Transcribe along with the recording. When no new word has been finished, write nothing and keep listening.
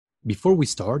Before we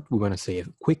start, we want to say a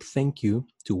quick thank you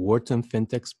to Wharton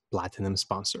FinTech's Platinum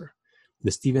sponsor,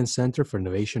 the Stevens Center for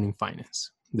Innovation in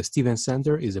Finance. The Stevens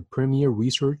Center is a premier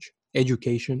research,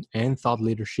 education, and thought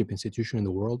leadership institution in the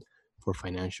world for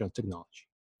financial technology.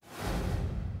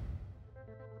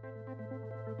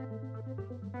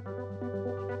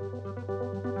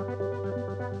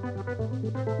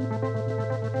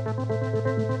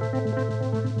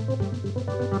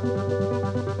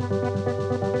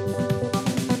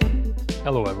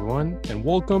 Hello, everyone, and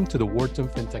welcome to the Wharton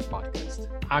FinTech Podcast.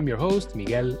 I'm your host,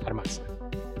 Miguel Armaza.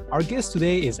 Our guest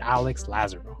today is Alex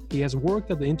Lazzaro. He has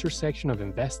worked at the intersection of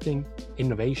investing,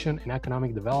 innovation, and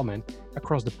economic development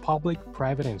across the public,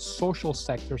 private, and social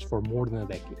sectors for more than a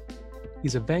decade.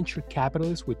 He's a venture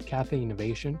capitalist with Cathay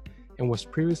Innovation and was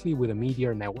previously with the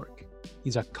Meteor Network.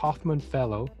 He's a Kauffman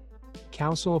Fellow,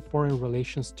 Council of Foreign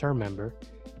Relations term member,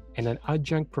 and an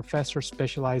adjunct professor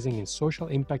specializing in social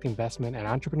impact investment and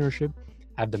entrepreneurship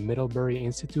at the Middlebury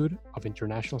Institute of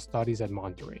International Studies at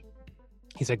Monterey.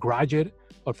 He's a graduate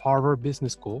of Harvard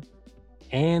Business School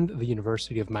and the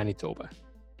University of Manitoba.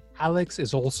 Alex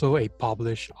is also a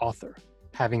published author,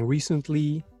 having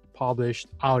recently published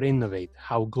Out-Innovate: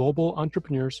 How Global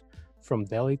Entrepreneurs from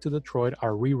Delhi to Detroit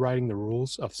Are Rewriting the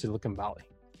Rules of Silicon Valley.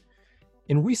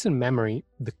 In recent memory,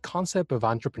 the concept of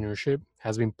entrepreneurship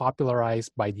has been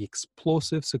popularized by the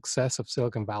explosive success of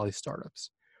Silicon Valley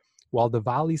startups. While the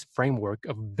Valley's framework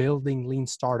of building lean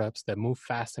startups that move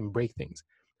fast and break things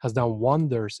has done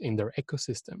wonders in their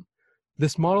ecosystem,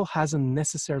 this model hasn't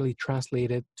necessarily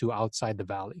translated to outside the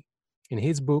Valley. In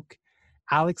his book,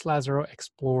 Alex Lazzaro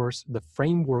explores the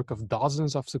framework of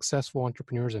dozens of successful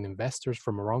entrepreneurs and investors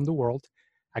from around the world,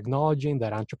 acknowledging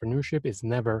that entrepreneurship is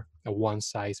never a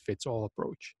one-size-fits-all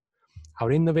approach.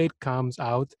 Out-Innovate comes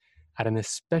out at an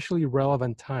especially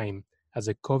relevant time as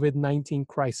the COVID-19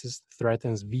 crisis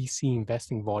threatens VC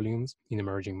investing volumes in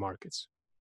emerging markets.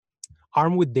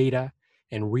 Armed with data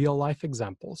and real-life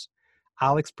examples,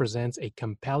 Alex presents a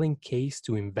compelling case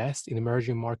to invest in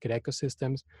emerging market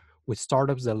ecosystems with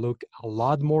startups that look a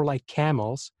lot more like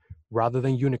camels rather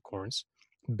than unicorns,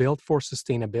 built for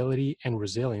sustainability and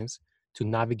resilience to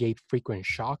navigate frequent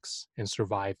shocks and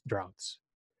survive droughts.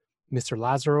 Mr.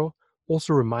 Lazzaro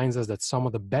also reminds us that some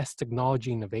of the best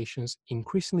technology innovations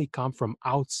increasingly come from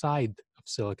outside of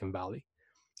Silicon Valley.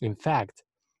 In fact,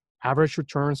 average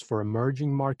returns for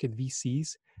emerging market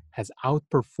VCs has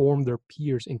outperformed their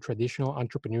peers in traditional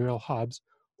entrepreneurial hubs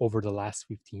over the last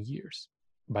 15 years.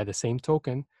 By the same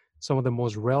token, some of the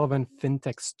most relevant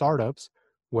fintech startups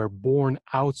were born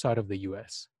outside of the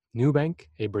US. Nubank,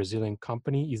 a Brazilian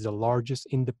company, is the largest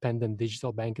independent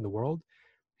digital bank in the world,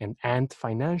 and Ant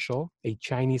Financial, a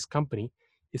Chinese company,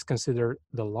 is considered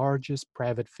the largest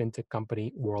private fintech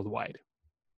company worldwide.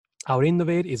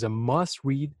 Out-Innovate is a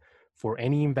must-read for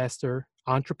any investor,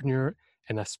 entrepreneur,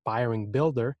 and aspiring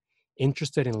builder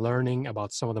interested in learning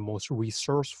about some of the most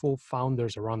resourceful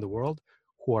founders around the world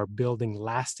who are building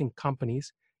lasting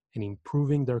companies and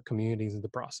improving their communities in the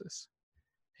process.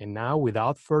 And now,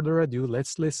 without further ado,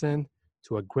 let's listen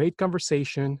to a great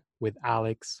conversation with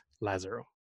Alex Lazzaro.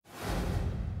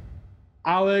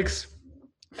 Alex,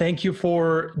 thank you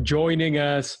for joining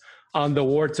us on the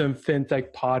Wharton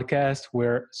FinTech Podcast.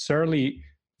 We're certainly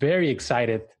very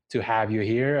excited to have you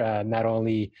here. Not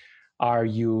only are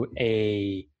you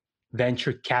a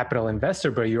venture capital investor,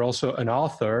 but you're also an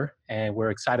author, and we're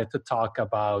excited to talk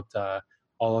about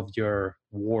all of your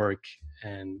work.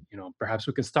 And perhaps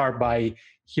we can start by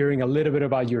hearing a little bit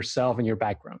about yourself and your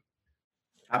background.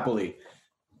 Happily.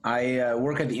 I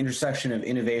work at the intersection of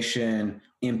innovation,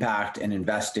 impact, and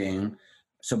investing.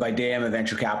 So by day, I'm a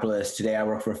venture capitalist. Today, I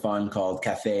work for a fund called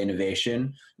Cathay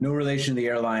Innovation. No relation to the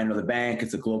airline or the bank.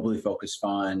 It's a globally focused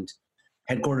fund,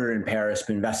 headquartered in Paris,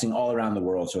 but investing all around the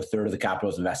world. So a third of the capital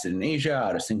is invested in Asia,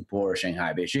 out of Singapore,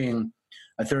 Shanghai, Beijing.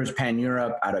 A third is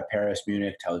pan-Europe, out of Paris,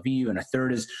 Munich, Tel Aviv. And a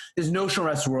third is notional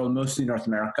rest of the world, mostly North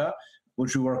America,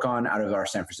 which we work on out of our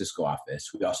San Francisco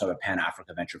office. We also have a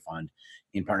Pan-Africa venture fund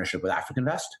in partnership with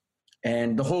AfricanVest.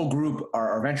 And the whole group,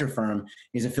 our venture firm,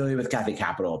 is affiliated with Cathay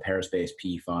Capital, a Paris-based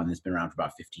PE fund that's been around for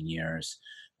about 15 years,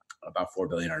 about $4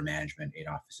 billion under management, 8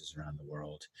 offices around the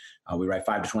world. We write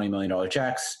 $5 to $20 million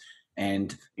checks.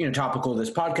 And, topical to this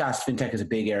podcast, fintech is a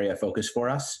big area of focus for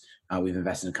us. We've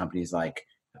invested in companies like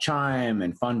Chime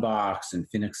and Fundbox and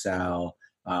FinExcel,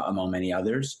 among many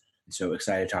others. So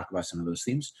excited to talk about some of those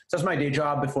themes. So that's my day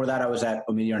job. Before that, I was at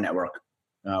Meteor Network,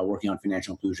 working on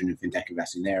financial inclusion and fintech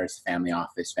investing there. It's the family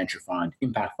office, venture fund,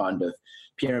 impact fund of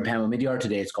Pierre and Pamela Meteor.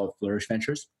 Today it's called Flourish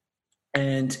Ventures.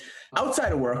 And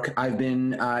outside of work, I've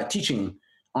been teaching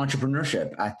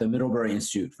entrepreneurship at the Middlebury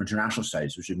Institute for International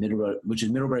Studies, which is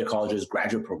Middlebury College's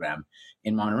graduate program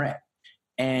in Monterey.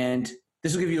 And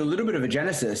this will give you a little bit of a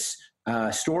genesis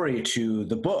story to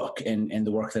the book and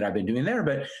the work that I've been doing there.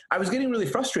 But I was getting really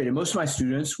frustrated. Most of my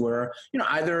students were,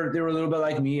 either they were a little bit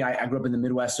like me. I grew up in the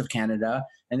Midwest of Canada,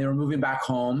 and they were moving back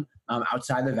home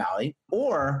outside the Valley,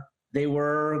 or they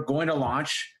were going to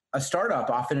launch a startup,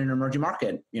 often in an emerging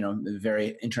market, a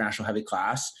very international heavy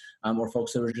class, or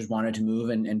folks that were just wanted to move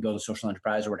and build a social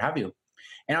enterprise or what have you.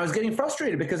 And I was getting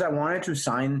frustrated because I wanted to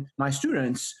assign my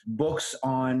students books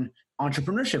on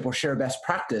entrepreneurship or share best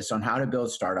practice on how to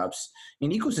build startups in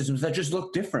ecosystems that just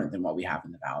look different than what we have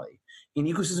in the Valley, in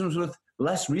ecosystems with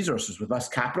less resources, with less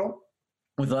capital,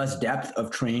 with less depth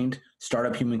of trained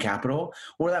startup human capital,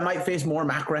 or that might face more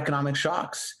macroeconomic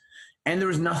shocks. And there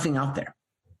was nothing out there.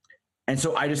 And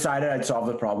so I decided I'd solve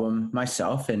the problem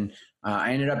myself. And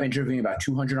I ended up interviewing about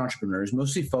 200 entrepreneurs,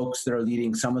 mostly folks that are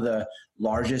leading some of the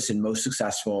largest and most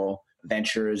successful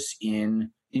ventures in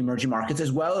emerging markets,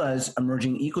 as well as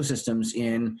emerging ecosystems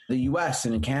in the US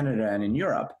and in Canada and in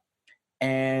Europe.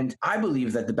 And I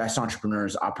believe that the best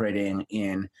entrepreneurs operating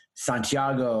in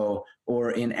Santiago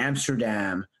or in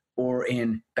Amsterdam or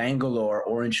in Bangalore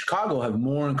or in Chicago have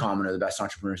more in common with the best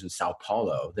entrepreneurs in Sao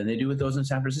Paulo than they do with those in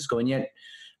San Francisco. And yet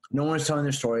no one is telling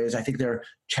their stories. I think they're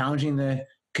challenging the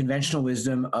conventional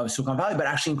wisdom of Silicon Valley, but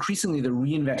actually increasingly they're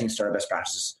reinventing startup best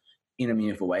practices in a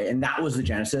meaningful way. And that was the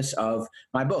genesis of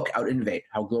my book, Out Innovate,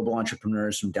 How Global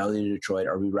Entrepreneurs from Delhi to Detroit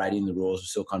Are Rewriting the Rules of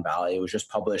Silicon Valley. It was just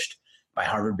published by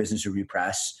Harvard Business Review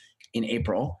Press in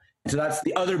April. So that's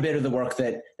the other bit of the work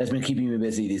that's been keeping me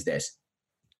busy these days.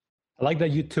 I like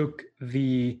that you took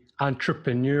the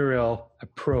entrepreneurial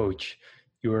approach.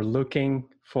 You were looking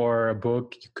for a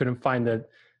book, you couldn't find it,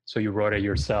 so you wrote it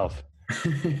yourself.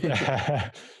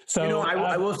 So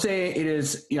I will say it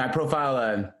is, I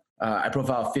profile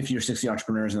 50 or 60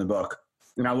 entrepreneurs in the book.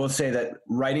 And I will say that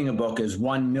writing a book is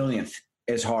 1/1,000,000th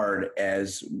as hard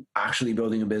as actually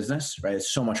building a business, right?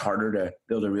 It's so much harder to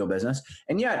build a real business.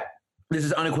 And yet this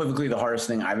is unequivocally the hardest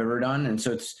thing I've ever done. And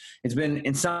so it's been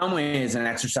in some ways an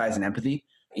exercise in empathy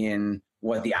in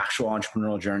what the actual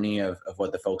entrepreneurial journey of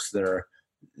what the folks that are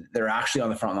actually on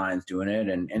the front lines doing it.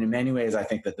 And in many ways, I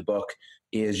think that the book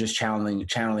is just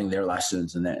channeling their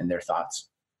lessons and their thoughts.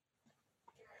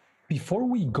 Before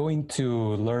we go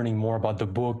into learning more about the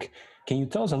book, can you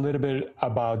tell us a little bit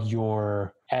about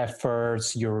your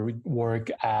efforts, your work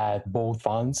at both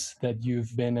funds that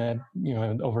you've been at,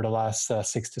 over the last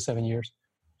 6 to 7 years?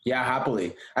 Yeah,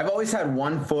 happily. I've always had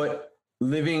one foot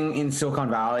living in Silicon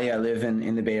Valley. I live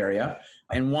in the Bay Area,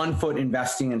 and one foot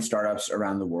investing in startups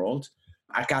around the world.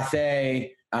 At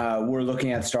Cathay, we're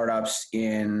looking at startups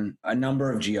in a number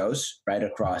of geos, right,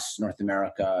 across North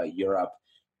America, Europe,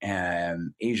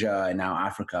 Asia, and now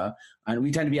Africa. And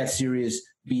we tend to be at Series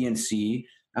B and C,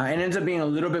 and it ends up being a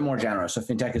little bit more generous. So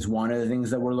fintech is one of the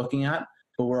things that we're looking at,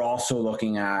 but we're also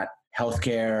looking at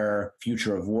healthcare,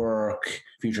 future of work,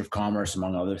 future of commerce,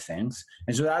 among other things.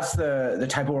 And so that's the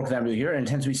type of work that I'm doing here. And it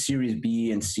tends to be Series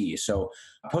B and C. So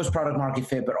post-product market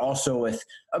fit, but also with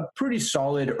a pretty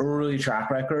solid early track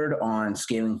record on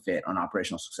scaling fit, on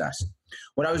operational success.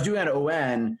 What I was doing at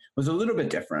ON was a little bit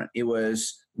different. It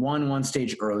was one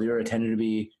stage earlier. It tended to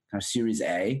be kind of Series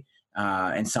A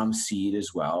and some seed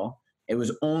as well. It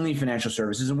was only financial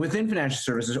services, and within financial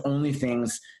services, only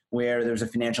things where there's a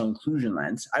financial inclusion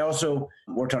lens. I also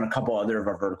worked on a couple other of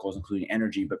our verticals, including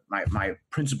energy, but my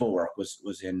principal work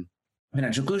was in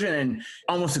financial inclusion. And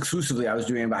almost exclusively, I was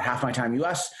doing about half my time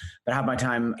US, but half my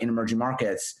time in emerging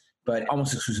markets, but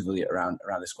almost exclusively around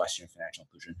this question of financial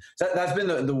inclusion. So that's been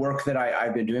the work that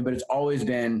I've been doing, but it's always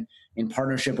been in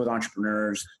partnership with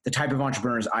entrepreneurs, the type of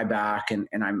entrepreneurs I back, and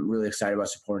I'm really excited about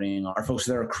supporting are folks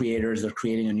that are creators, they're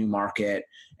creating a new market,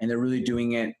 and they're really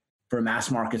doing it for a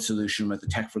mass market solution with a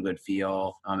tech for good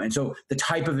feel. And so the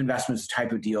type of investments, the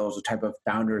type of deals, the type of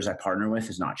founders I partner with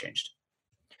has not changed.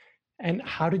 And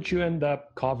how did you end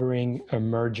up covering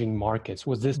emerging markets?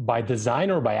 Was this by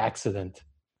design or by accident?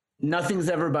 Nothing's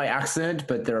ever by accident,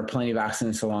 but there are plenty of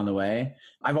accidents along the way.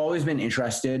 I've always been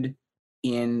interested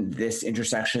in this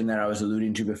intersection that I was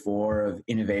alluding to before of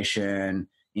innovation,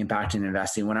 impact, and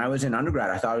investing. When I was in undergrad,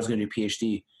 I thought I was going to do a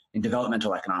PhD in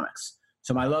developmental economics.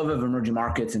 So my love of emerging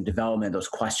markets and development, those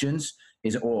questions,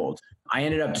 is old. I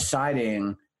ended up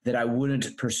deciding that I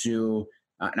wouldn't pursue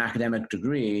an academic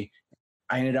degree.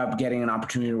 I ended up getting an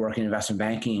opportunity to work in investment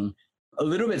banking a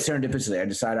little bit serendipitously. I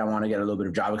decided I want to get a little bit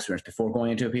of job experience before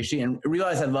going into a PhD, and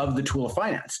realized I loved the tool of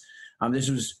finance. This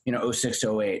was 06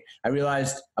 to 08. I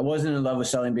realized I wasn't in love with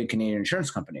selling big Canadian insurance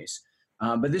companies.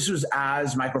 But this was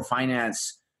as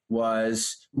microfinance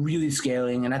was really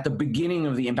scaling and at the beginning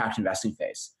of the impact investing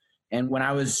phase. And when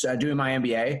I was doing my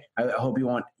MBA, I hope you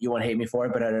won't hate me for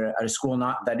it, but at a school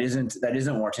that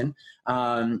isn't Wharton.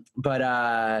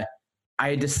 I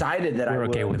decided that We're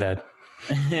okay with that.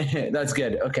 That's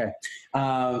good. Okay.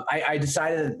 I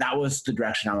decided that was the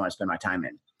direction I want to spend my time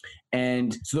in.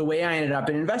 And so the way I ended up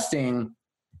in investing,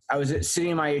 I was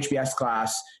sitting in my HBS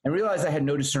class and realized I had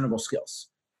no discernible skills.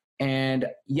 And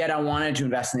yet I wanted to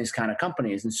invest in these kind of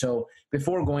companies. And so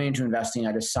before going into investing,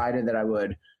 I decided that I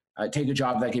would take a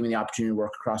job that gave me the opportunity to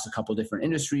work across a couple different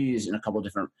industries and a couple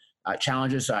different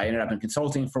challenges. So I ended up in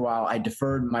consulting for a while. I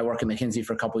deferred my work at McKinsey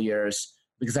for a couple of years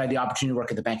because I had the opportunity to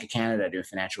work at the Bank of Canada doing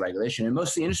financial regulation. And most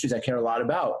of the industries I care a lot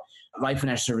about, like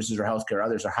financial services or healthcare,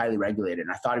 others are highly regulated.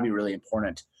 And I thought it'd be really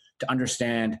important to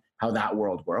understand how that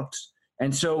world worked.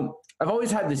 And so I've always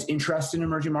had this interest in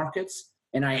emerging markets,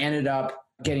 and I ended up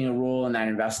getting a role in that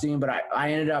investing, but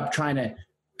I ended up trying to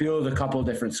build a couple of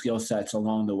different skill sets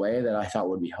along the way that I thought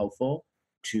would be helpful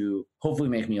to hopefully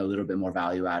make me a little bit more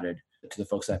value added to the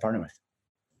folks that I partner with.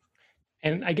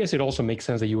 And I guess it also makes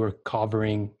sense that you were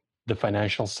covering the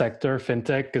financial sector,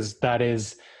 fintech, because that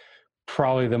is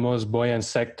probably the most buoyant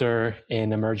sector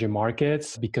in emerging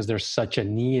markets because there's such a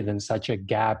need and such a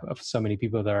gap of so many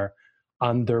people that are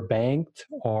underbanked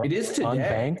or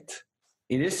unbanked.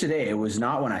 It is today. It was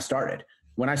not when I started.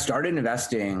 When I started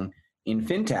investing in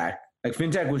fintech, like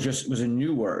fintech was a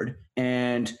new word,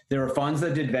 and there were funds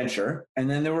that did venture, and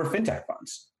then there were fintech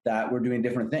funds that were doing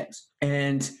different things.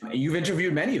 And you've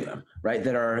interviewed many of them, right?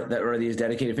 That are these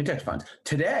dedicated fintech funds.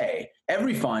 Today,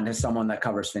 every fund has someone that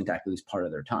covers fintech at least part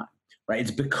of their time, right?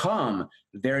 It's become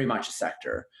very much a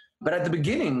sector. But at the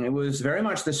beginning, it was very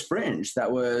much this fringe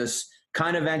that was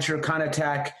kind of venture, kind of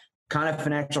tech, kind of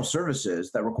financial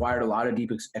services that required a lot of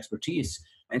deep expertise.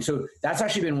 And so that's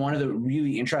actually been one of the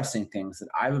really interesting things that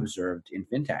I've observed in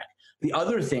fintech. The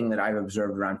other thing that I've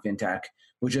observed around fintech,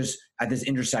 which is at this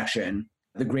intersection,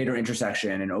 the greater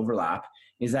intersection and overlap,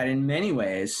 is that in many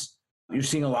ways, you're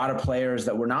seeing a lot of players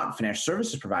that were not financial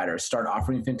services providers start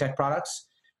offering fintech products,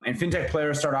 and fintech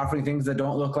players start offering things that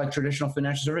don't look like traditional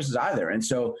financial services either. And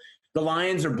so the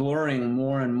lines are blurring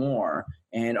more and more.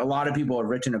 And a lot of people have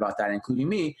written about that, including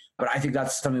me, but I think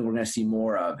that's something we're going to see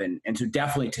more of. And so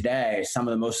definitely today, some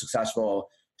of the most successful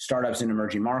startups in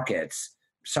emerging markets,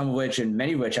 some of which and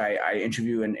many of which I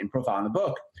interview and profile in the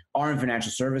book, are in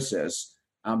financial services.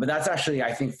 But that's actually,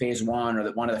 I think, phase one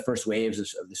or one of the first waves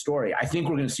of the story. I think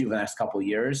we're going to see over the next couple of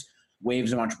years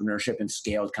waves of entrepreneurship and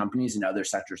scaled companies in other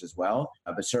sectors as well.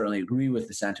 But certainly agree with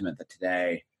the sentiment that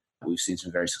today we've seen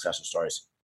some very successful stories.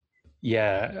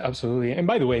 Yeah, absolutely. And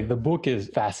by the way, the book is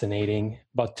fascinating.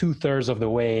 About 2/3 of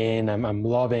the way in, I'm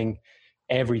loving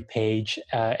every page.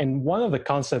 And one of the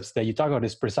concepts that you talk about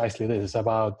is precisely this,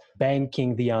 about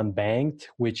banking the unbanked,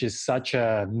 which is such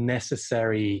a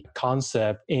necessary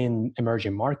concept in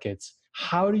emerging markets.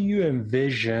 How do you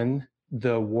envision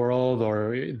the world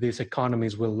or these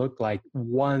economies will look like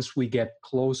once we get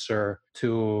closer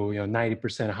to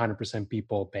 90%, 100%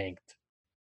 people banked?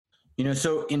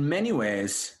 So in many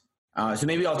ways, so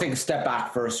maybe I'll take a step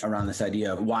back first around this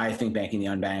idea of why I think banking the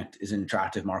unbanked is an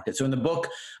attractive market. So in the book,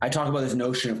 I talk about this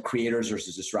notion of creators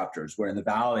versus disruptors, where in the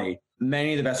Valley,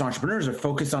 many of the best entrepreneurs are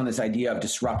focused on this idea of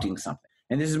disrupting something.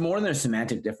 And this is more than a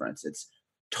semantic difference. It's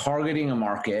targeting a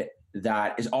market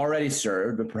that is already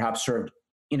served, but perhaps served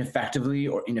ineffectively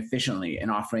or inefficiently,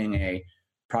 and offering a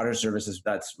product or services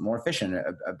that's more efficient,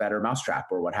 a better mousetrap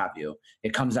or what have you.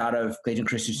 It comes out of Clayton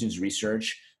Christensen's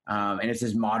research, and it's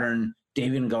this modern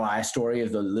David and Goliath story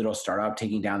of the little startup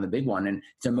taking down the big one. And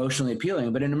it's emotionally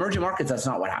appealing, but in emerging markets, that's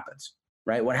not what happens,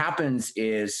 right? What happens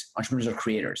is entrepreneurs are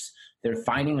creators. They're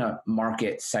finding a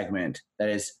market segment that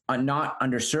is not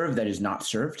underserved, that is not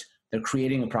served. They're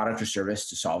creating a product or service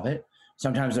to solve it.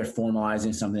 Sometimes they're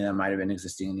formalizing something that might have been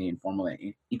existing in the informal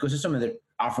ecosystem, and they're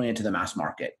offering it to the mass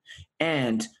market.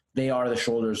 And they are the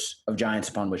shoulders of giants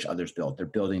upon which others build. They're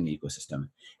building the ecosystem.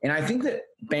 And I think that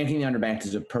banking the underbanked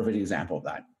is a perfect example of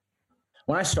that.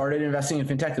 When I started investing in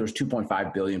fintech, there was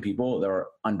 2.5 billion people that were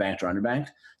unbanked or underbanked.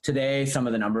 Today, some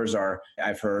of the numbers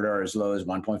I've heard are as low as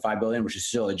 1.5 billion, which is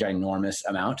still a ginormous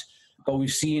amount. But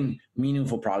we've seen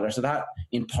meaningful progress of that,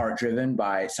 in part driven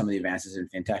by some of the advances in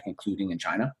fintech, including in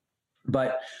China.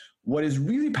 But what is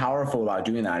really powerful about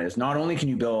doing that is not only can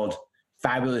you build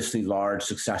fabulously large,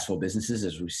 successful businesses,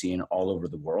 as we've seen all over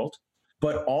the world,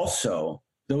 but also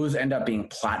those end up being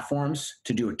platforms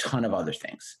to do a ton of other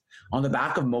things. On the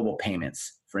back of mobile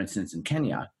payments, for instance, in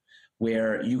Kenya,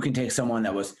 where you can take someone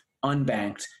that was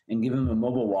unbanked and give them a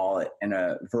mobile wallet and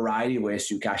a variety of ways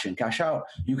to cash in, cash out,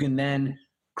 you can then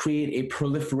create a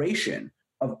proliferation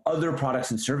of other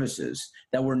products and services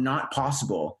that were not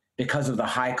possible because of the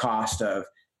high cost of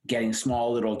getting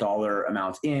small little dollar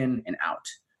amounts in and out,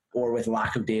 or with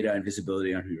lack of data and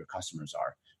visibility on who your customers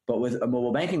are. But with a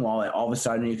mobile banking wallet, all of a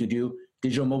sudden you could do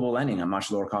digital mobile lending at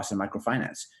much lower cost than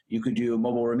microfinance. You could do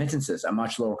mobile remittances at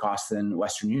much lower cost than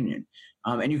Western Union.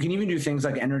 And you can even do things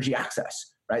like energy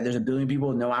access, right? There's 1 billion people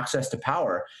with no access to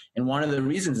power. And one of the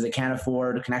reasons they can't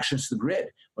afford connections to the grid,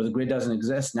 or the grid doesn't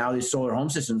exist. Now these solar home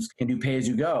systems can do pay as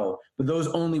you go, but those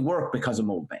only work because of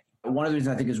mobile banking. One of the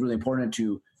reasons I think is really important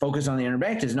to focus on the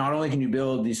interbank is not only can you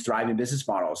build these thriving business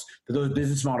models, but those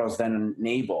business models then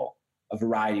enable a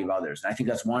variety of others. And I think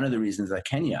that's one of the reasons that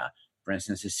Kenya, for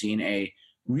instance, has seen a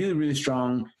really, really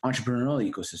strong entrepreneurial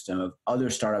ecosystem of other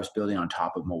startups building on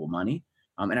top of mobile money.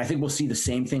 And I think we'll see the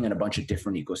same thing in a bunch of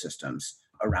different ecosystems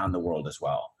around the world as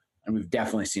well. And we've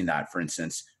definitely seen that, for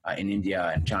instance, in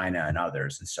India and China and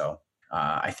others. And so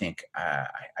I think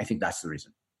that's the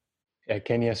reason. Yeah,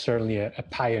 Kenya is certainly a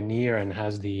pioneer and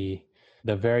has the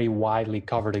very widely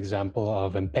covered example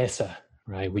of M-Pesa,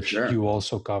 right, which you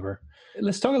also cover.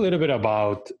 Let's talk a little bit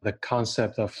about the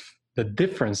concept of the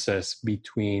differences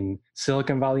between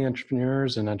Silicon Valley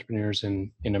entrepreneurs and entrepreneurs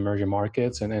in emerging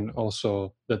markets, and then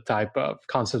also the type of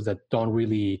concepts that don't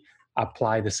really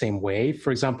apply the same way.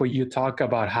 For example, you talk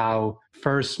about how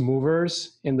first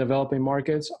movers in developing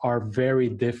markets are very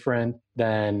different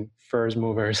than first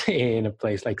movers in a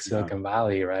place like Silicon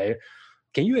Valley, right?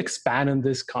 Can you expand on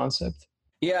this concept?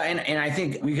 Yeah, and I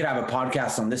think we could have a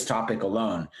podcast on this topic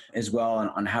alone as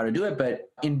well on how to do it. But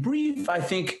in brief, I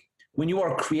think when you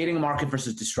are creating a market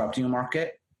versus disrupting a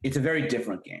market, it's a very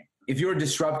different game. If you're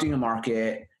disrupting a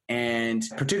market, and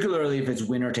particularly if it's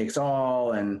winner takes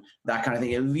all and that kind of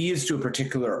thing, it leads to a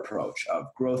particular approach of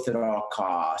growth at all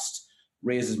costs,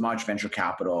 raise as much venture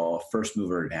capital, first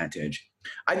mover advantage.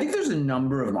 I think there's a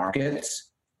number of markets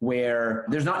where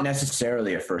there's not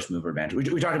necessarily a first mover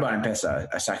advantage. We talked about M-Pesa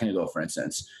a second ago, for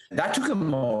instance. That took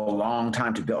them a long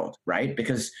time to build, right?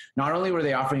 Because not only were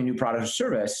they offering a new product or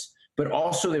service, but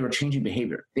also they were changing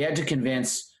behavior. They had to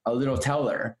convince a little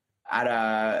teller at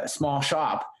a small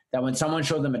shop that when someone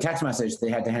showed them a text message, they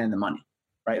had to hand the money,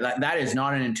 right? That is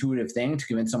not an intuitive thing to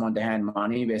convince someone to hand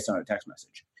money based on a text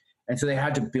message. And so they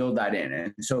had to build that in.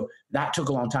 And so that took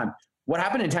a long time. What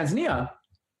happened in Tanzania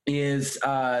is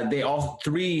all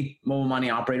 3 mobile money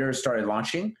operators started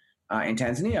launching in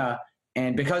Tanzania.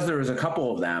 And because there was a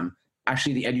couple of them,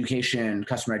 actually the education,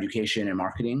 customer education and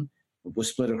marketing was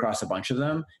split across a bunch of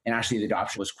them. And actually the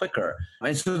adoption was quicker.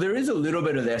 And so there is a little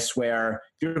bit of this where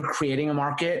if you're creating a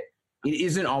market, it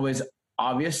isn't always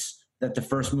obvious that the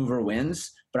first mover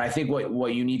wins. But I think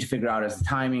what you need to figure out is the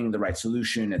timing, the right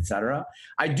solution, et cetera.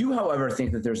 I do, however,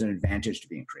 think that there's an advantage to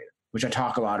being creative, which I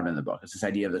talk a lot about in the book. It's this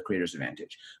idea of the creator's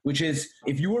advantage, which is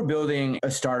if you were building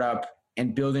a startup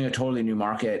and building a totally new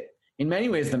market, in many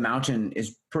ways, the mountain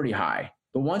is pretty high.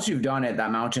 But once you've done it,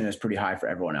 that mountain is pretty high for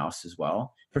everyone else as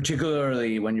well,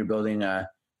 particularly when you're building a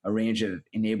range of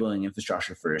enabling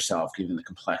infrastructure for yourself, given the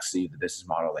complexity of the business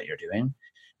model that you're doing.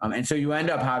 And so you end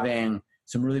up having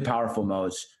some really powerful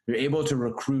moats. You're able to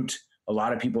recruit a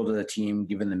lot of people to the team,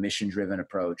 given the mission-driven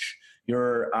approach.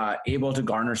 You're able to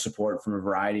garner support from a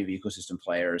variety of ecosystem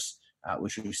players,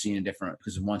 which we've seen in different,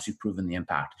 because once you've proven the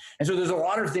impact. And so there's a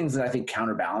lot of things that I think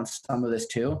counterbalance some of this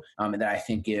too, and that I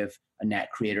think give a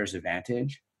net creator's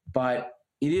advantage. But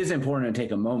it is important to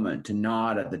take a moment to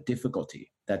nod at the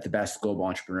difficulty that the best global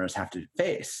entrepreneurs have to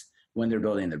face when they're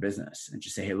building their business, and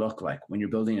just say, hey, look, like when you're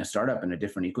building a startup in a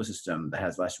different ecosystem that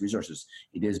has less resources,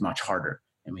 it is much harder.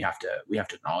 And we have to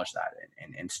acknowledge that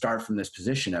and start from this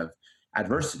position of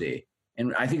adversity.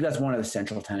 And I think that's one of the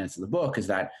central tenets of the book, is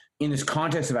that in this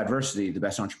context of adversity, the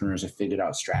best entrepreneurs have figured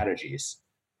out strategies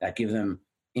that give them,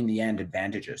 in the end,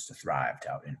 advantages to thrive,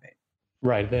 to out-innovate.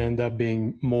 Right. They end up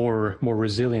being more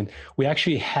resilient. We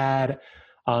actually had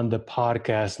on the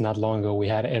podcast not long ago, we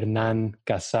had Hernan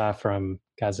Casa from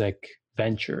Kazek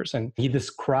Ventures, and he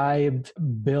described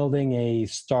building a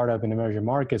startup in emerging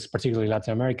markets, particularly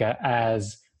Latin America,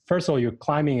 as, first of all, you're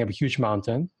climbing a huge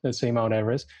mountain, let's say Mount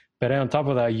Everest, but then on top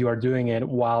of that, you are doing it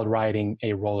while riding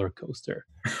a roller coaster.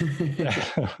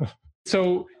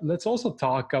 So let's also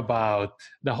talk about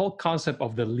the whole concept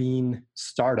of the lean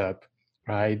startup,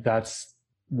 right? That's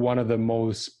one of the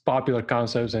most popular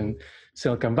concepts in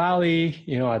Silicon Valley,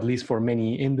 at least for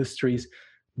many industries.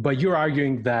 But you're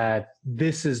arguing that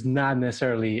this is not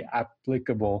necessarily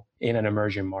applicable in an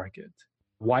emerging market.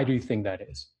 Why do you think that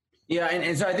is? Yeah,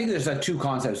 and so I think there's two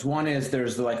concepts. One is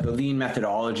there's the lean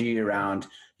methodology around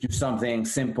do something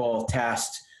simple,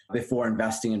 test before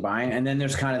investing and buying. And then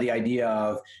there's kind of the idea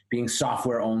of being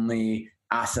software only,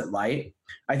 asset light.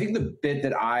 I think the bit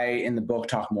that I in the book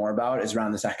talk more about is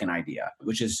around the second idea,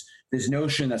 which is this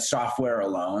notion that software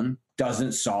alone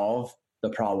doesn't solve the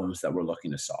problems that we're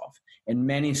looking to solve. And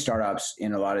many startups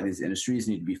in a lot of these industries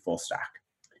need to be full stack.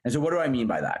 And so what do I mean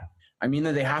by that? I mean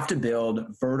that they have to build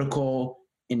vertical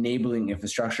enabling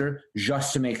infrastructure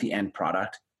just to make the end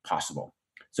product possible.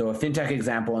 So a fintech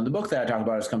example in the book that I talk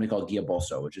about is a company called Guia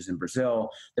Bolso, which is in Brazil.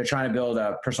 They're trying to build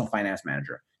a personal finance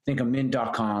manager. Think of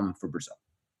Mint.com for Brazil.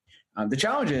 The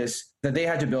challenge is that they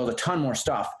had to build a ton more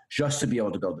stuff just to be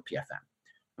able to build the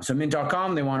PFM. So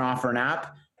Mint.com, they want to offer an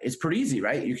app. It's pretty easy,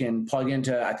 right? You can plug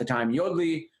into, at the time,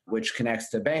 Yodlee, which connects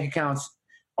to bank accounts.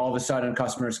 All of a sudden,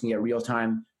 customers can get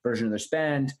real-time version of their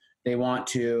spend. They want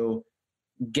to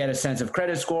get a sense of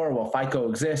credit score. Well, FICO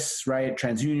exists, right?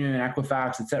 TransUnion,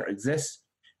 Equifax, et cetera, exists.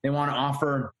 They want to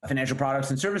offer financial products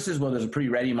and services. Well, there's a pretty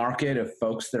ready market of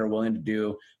folks that are willing to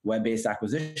do web-based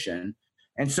acquisition.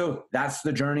 And so that's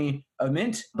the journey of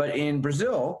Mint. But in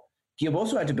Brazil, Guia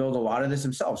Bolso had to build a lot of this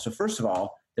themselves. So first of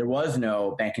all, there was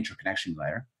no bank interconnection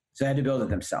layer. So they had to build it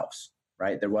themselves,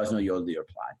 right? There was no Yodlee or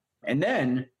Plaid. And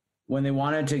then when they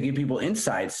wanted to give people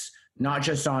insights, not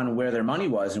just on where their money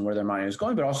was and where their money was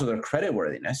going, but also their credit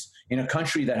worthiness in a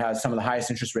country that has some of the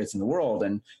highest interest rates in the world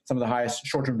and some of the highest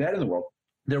short-term debt in the world,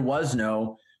 there was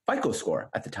no FICO score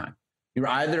at the time. You were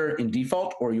either in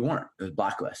default or you weren't. It was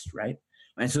blacklist, right?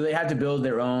 And so they had to build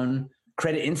their own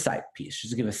credit insight piece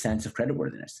just to give a sense of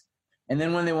creditworthiness. And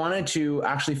then when they wanted to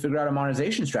actually figure out a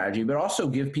monetization strategy, but also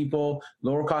give people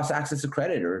lower cost access to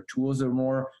credit or tools that are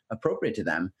more appropriate to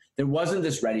them, there wasn't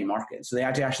this ready market. So they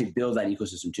had to actually build that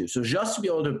ecosystem too. So just to be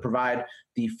able to provide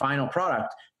the final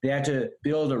product, they had to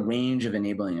build a range of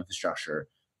enabling infrastructure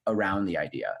around the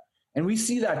idea. And we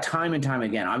see that time and time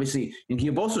again. Obviously, in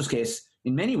Guia Bolso's case,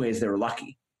 in many ways, they were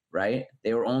lucky, right?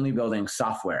 They were only building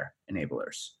software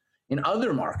enablers. In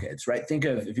other markets, right? Think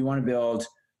of if you want to build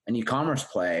an e-commerce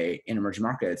play in emerging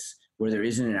markets where there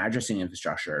isn't an addressing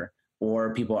infrastructure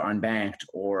or people are unbanked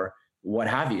or what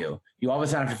have you, you all of a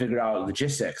sudden have to figure out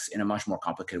logistics in a much more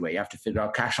complicated way. You have to figure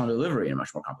out cash on delivery in a much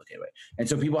more complicated way. And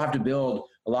so people have to build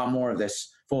a lot more of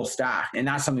this full stack. And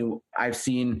that's something I've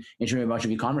seen interviewing a bunch of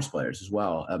e-commerce players as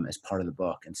well as part of the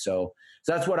book. And so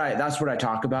that's what I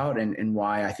talk about and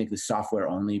why I think the software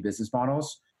only business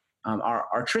models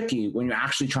are tricky when you're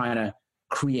actually trying to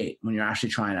create, when you're actually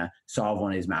trying to solve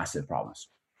one of these massive problems.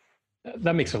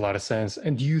 That makes a lot of sense.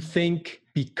 And do you think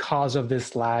because of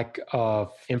this lack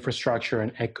of infrastructure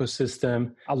and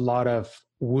ecosystem, a lot of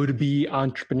would-be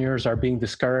entrepreneurs are being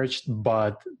discouraged,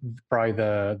 but probably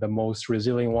the most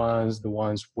resilient ones, the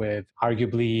ones with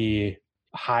arguably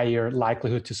higher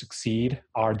likelihood to succeed,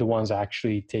 are the ones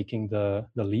actually taking the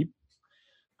leap?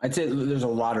 I'd say there's a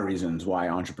lot of reasons why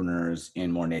entrepreneurs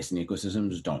in more nascent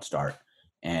ecosystems don't start.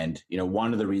 And,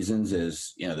 one of the reasons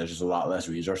is, there's just a lot less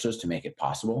resources to make it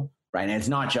possible, right? And it's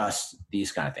not just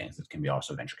these kind of things. It can be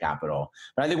also venture capital.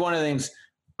 But I think one of the things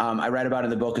I read about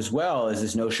in the book as well is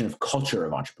this notion of culture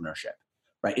of entrepreneurship,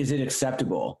 right? Is it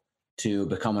acceptable to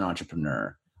become an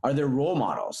entrepreneur? Are there role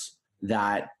models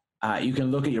that you can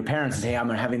look at your parents and say, hey, I'm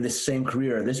having this same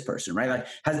career as this person, right? Like,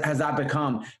 has that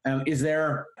become, is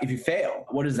there, if you fail,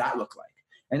 what does that look like?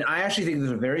 And I actually think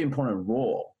there's a very important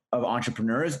role of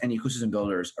entrepreneurs and ecosystem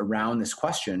builders around this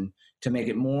question to make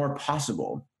it more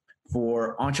possible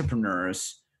for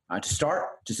entrepreneurs to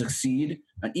start, to succeed,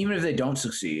 and even if they don't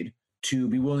succeed, to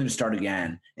be willing to start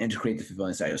again and to create the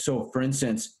fulfilling cycle. So for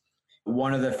instance,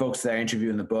 one of the folks that I interview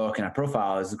in the book and I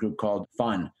profile is a group called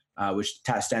FUN, which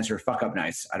stands for Fuck Up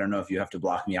Nights. I don't know if you have to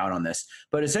block me out on this,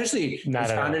 but essentially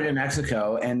it's founded in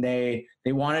Mexico, and they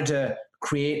wanted to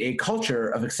create a culture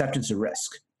of acceptance of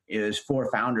risk. It was 4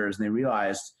 founders, and they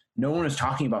realized no one was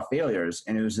talking about failures,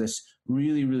 and it was this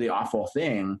really, really awful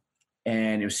thing,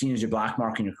 and it was seen as your black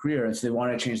mark in your career, and so they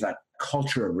wanted to change that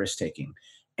culture of risk-taking.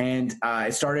 And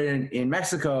it started in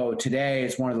Mexico. Today,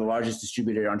 it's one of the largest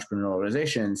distributed entrepreneurial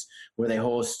organizations where they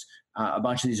host a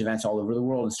bunch of these events all over the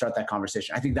world and start that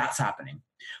conversation. I think that's happening.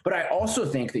 But I also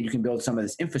think that you can build some of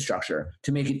this infrastructure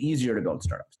to make it easier to build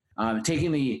startups.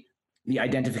 Taking the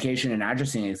identification and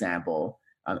addressing example,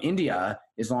 India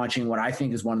is launching what I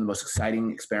think is one of the most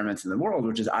exciting experiments in the world,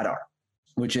 which is Aadhaar,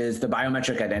 which is the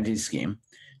biometric identity scheme,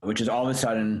 which is all of a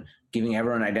sudden giving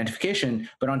everyone identification.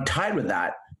 But on tied with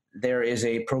that, there is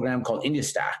a program called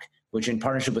IndiaStack, which in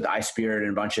partnership with iSpirit and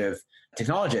a bunch of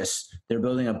technologists, they're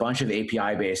building a bunch of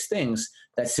API-based things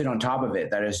that sit on top of it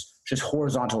that is just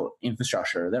horizontal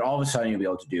infrastructure that all of a sudden you'll be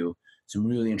able to do some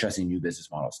really interesting new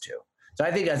business models too. So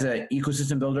I think as an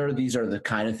ecosystem builder, these are the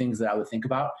kind of things that I would think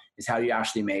about, is how do you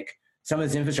actually make some of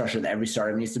this infrastructure that every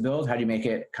startup needs to build, how do you make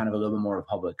it kind of a little bit more of a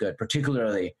public good,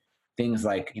 particularly things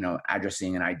like,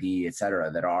 addressing an ID, et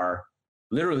cetera, that are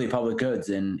literally public goods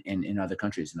in other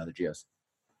countries and other geos.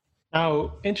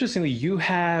 Now, interestingly, you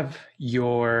have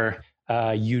your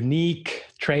unique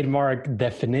trademark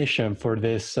definition for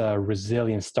this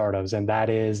resilient startups, and that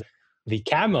is the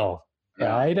camel,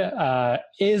 right?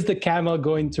 Is the camel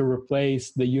going to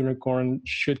replace the unicorn?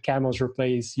 Should camels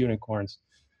replace unicorns?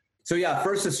 So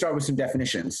first let's start with some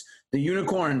definitions. The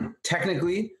unicorn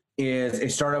technically is a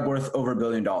startup worth over $1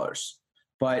 billion,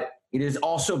 but it has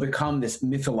also become this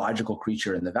mythological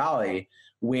creature in the Valley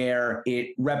where it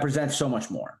represents so much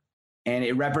more. And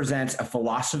it represents a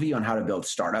philosophy on how to build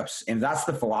startups. And that's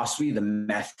the philosophy. The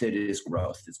method is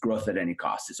growth. It's growth at any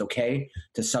cost. It's okay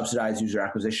to subsidize user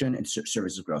acquisition in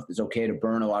service of growth. It's okay to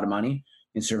burn a lot of money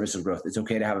in service of growth. It's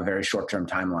okay to have a very short-term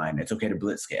timeline. It's okay to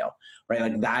blitz scale, right?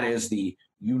 Like that is the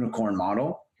unicorn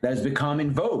model that has become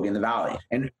in vogue in the Valley.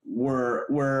 And we're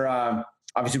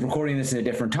obviously recording this in a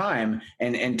different time,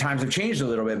 and times have changed a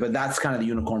little bit, but that's kind of the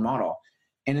unicorn model.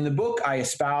 And in the book, I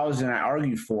espouse and I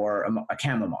argue for a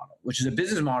camel model, which is a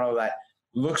business model that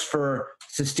looks for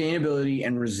sustainability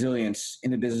and resilience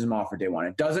in the business model for day one.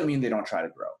 It doesn't mean they don't try to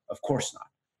grow. Of course not,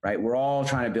 right? We're all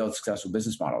trying to build successful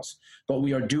business models, but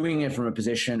we are doing it from a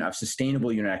position of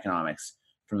sustainable unit economics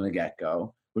from the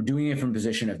get-go. We're doing it from a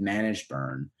position of managed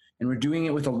burn, and we're doing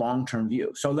it with a long-term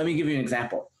view. So let me give you an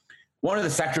example. One of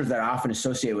the sectors that I often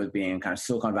associate with being kind of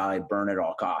Silicon Valley burn at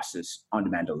all costs is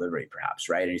on-demand delivery, perhaps,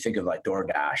 right? And you think of like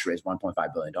DoorDash raised $1.5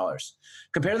 billion.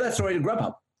 Compare that story to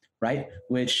Grubhub, right?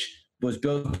 Which was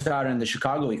built out in the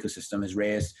Chicago ecosystem, has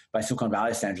raised by Silicon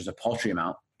Valley standards a paltry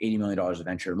amount, $80 million of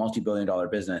venture, multi-billion-dollar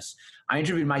business. I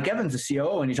interviewed Mike Evans, the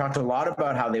COO, and he talked a lot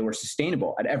about how they were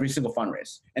sustainable at every single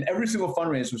fundraise. And every single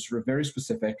fundraise was for a very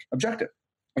specific objective.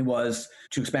 It was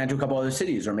to expand to a couple other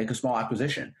cities or make a small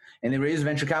acquisition. And they raised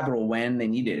venture capital when they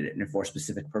needed it and for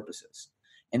specific purposes.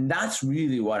 And that's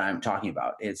really what I'm talking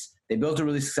about. It's they built a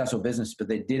really successful business, but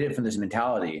they did it from this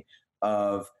mentality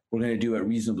of we're going to do it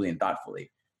reasonably and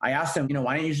thoughtfully. I asked him,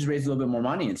 why don't you just raise a little bit more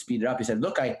money and speed it up? He said,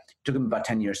 look, I took him about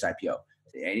 10 years to IPO.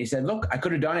 And he said, look, I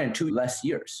could have done it in 2 less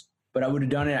years, but I would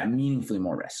have done it at meaningfully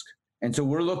more risk. And so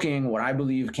we're looking, what I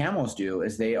believe camels do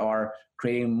is they are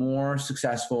creating more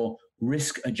successful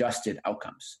risk-adjusted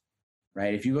outcomes,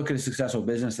 right? If you look at a successful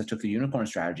business that took the unicorn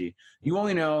strategy, you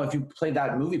only know, if you played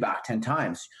that movie back 10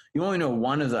 times, you only know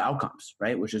one of the outcomes,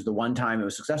 right? Which is the one time it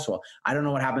was successful. I don't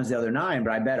know what happens the other 9,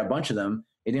 but I bet a bunch of them,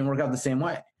 it didn't work out the same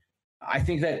way. I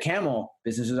think that camel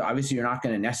businesses, obviously you're not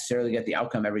going to necessarily get the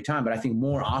outcome every time, but I think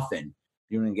more often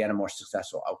you're going to get a more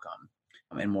successful outcome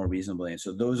and more reasonably. And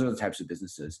so those are the types of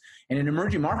businesses. And in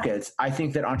emerging markets, I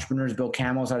think that entrepreneurs build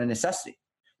camels out of necessity,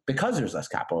 because there's less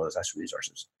capital, there's less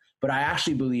resources. But I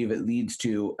actually believe it leads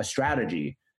to a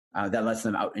strategy that lets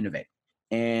them out innovate.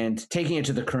 And taking it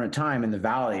to the current time in the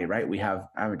Valley, right? We have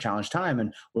a challenged time,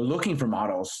 and we're looking for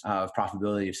models of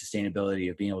profitability, of sustainability,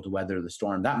 of being able to weather the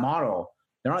storm. That model,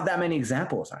 there aren't that many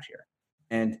examples out here.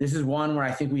 And this is one where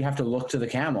I think we have to look to the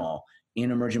camel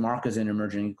in emerging markets and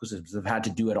emerging ecosystems. Have had to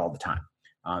do it all the time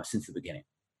since the beginning.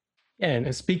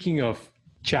 And speaking of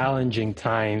challenging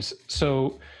times,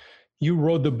 so you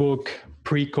wrote the book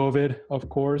pre-COVID, of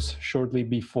course, shortly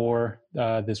before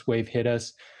this wave hit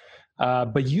us.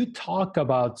 But you talk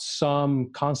about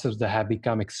some concepts that have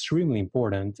become extremely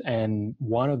important. And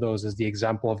one of those is the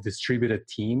example of distributed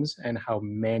teams and how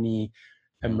many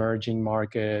emerging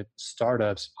market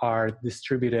startups are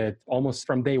distributed almost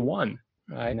from day one,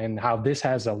 right? And how this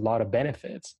has a lot of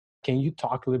benefits. Can you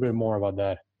talk a little bit more about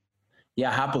that?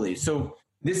 Yeah, happily. So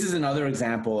this is another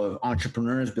example of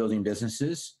entrepreneurs building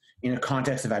businesses in a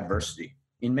context of adversity.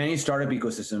 In many startup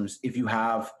ecosystems, if you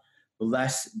have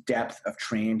less depth of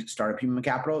trained startup human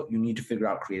capital, you need to figure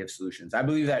out creative solutions. I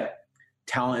believe that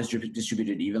talent is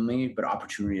distributed evenly, but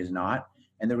opportunity is not.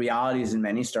 And the reality is in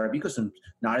many startup ecosystems,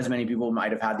 not as many people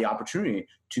might have had the opportunity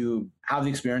to have the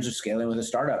experience of scaling with a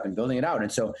startup and building it out.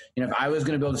 And so, if I was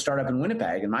going to build a startup in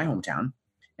Winnipeg, in my hometown,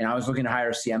 and I was looking to hire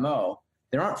a CMO,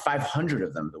 there aren't 500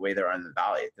 of them the way there are in the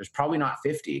Valley. There's probably not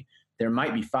 50. There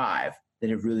might be 5 that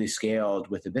have really scaled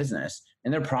with the business.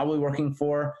 And they're probably working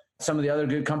for some of the other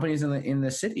good companies in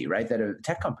the city, right? That are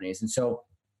tech companies. And so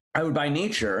I would by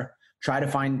nature try to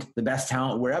find the best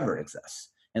talent wherever it exists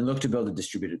and look to build a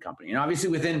distributed company. And obviously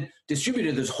within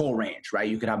distributed, there's a whole range, right?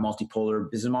 You could have multipolar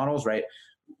business models, right?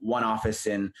 One office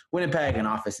in Winnipeg, an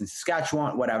office in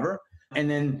Saskatchewan, whatever. And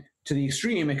then to the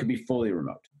extreme, it could be fully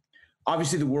remote.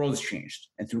 Obviously the world has changed.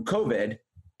 And through COVID,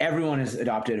 everyone has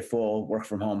adopted a full work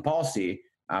from home policy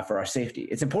for our safety.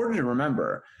 It's important to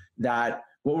remember that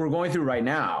what we're going through right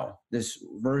now, this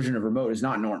version of remote, is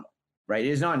not normal, right? It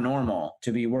is not normal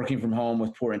to be working from home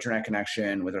with poor internet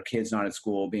connection, with our kids not at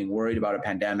school, being worried about a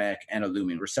pandemic and a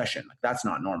looming recession. Like, that's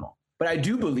not normal. But I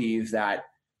do believe that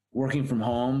working from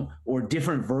home or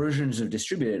different versions of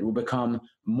distributed will become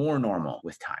more normal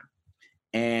with time.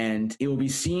 And it will be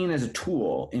seen as a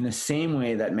tool in the same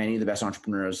way that many of the best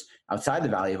entrepreneurs outside the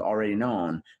Valley have already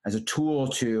known, as a tool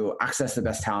to access the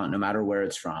best talent no matter where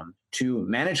it's from, to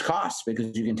manage costs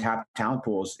because you can tap talent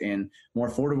pools in more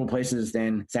affordable places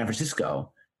than San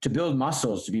Francisco, to build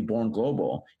muscles, to be born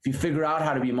global. If you figure out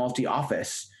how to be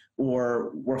multi-office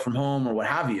or work from home or what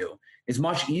have you, it's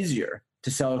much easier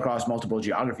to sell across multiple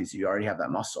geographies. You already have that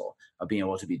muscle of being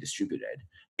able to be distributed.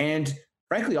 And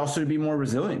frankly, also to be a more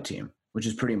resilient team, which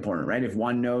is pretty important, right? If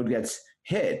one node gets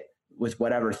hit with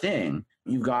whatever thing,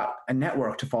 you've got a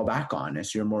network to fall back on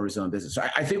as you're a more resilient business. So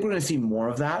I think we're going to see more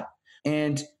of that.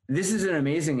 And this is an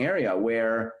amazing area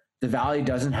where the Valley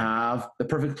doesn't have the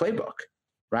perfect playbook,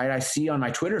 right? I see on my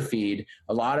Twitter feed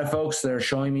a lot of folks that are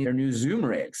showing me their new Zoom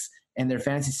rigs and their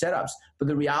fancy setups. But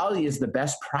the reality is the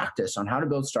best practice on how to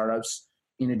build startups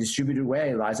in a distributed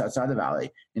way lies outside the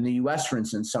Valley. In the US, for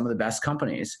instance, some of the best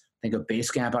companies, think of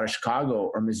Basecamp out of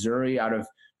Chicago or Missouri out of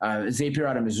Zapier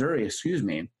out of Missouri,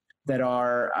 that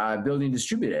are building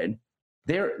distributed.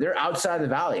 They're outside the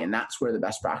Valley, and that's where the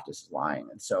best practice is lying.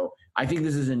 And so I think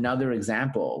this is another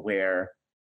example where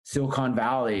Silicon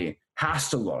Valley has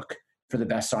to look for the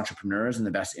best entrepreneurs and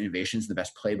the best innovations, the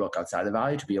best playbook outside the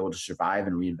Valley to be able to survive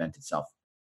and reinvent itself.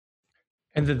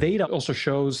 And the data also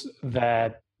shows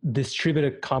that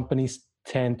distributed companies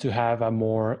tend to have a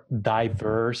more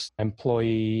diverse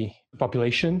employee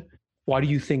population. Why do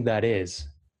you think that is?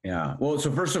 Yeah. Well,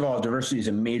 so first of all, diversity is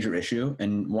a major issue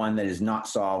and one that is not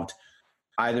solved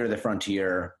either at the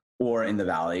frontier or in the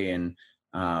Valley. And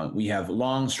we have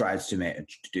long strides to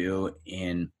do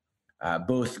in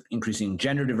both increasing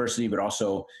gender diversity, but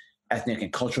also ethnic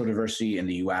and cultural diversity in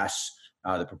the US,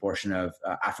 the proportion of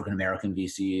African-American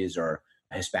VCs or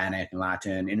Hispanic and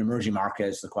Latin. In emerging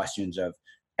markets, the questions of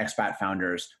expat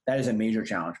founders, that is a major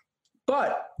challenge.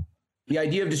 But the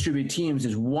idea of distributed teams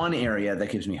is one area that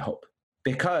gives me hope,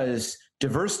 because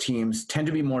diverse teams tend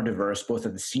to be more diverse both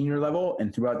at the senior level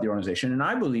and throughout the organization. And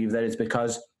I believe that it's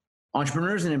because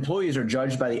entrepreneurs and employees are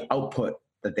judged by the output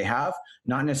that they have,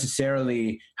 not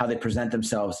necessarily how they present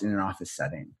themselves in an office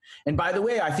setting. And by the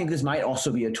way, I think this might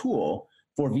also be a tool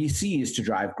for VCs to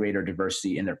drive greater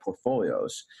diversity in their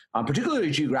portfolios,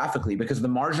 particularly geographically, because the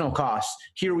marginal cost,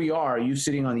 here we are, you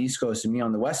sitting on the East Coast and me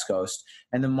on the West Coast,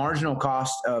 and the marginal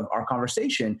cost of our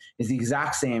conversation is the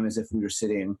exact same as if we were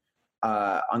sitting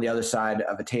on the other side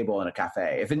of a table in a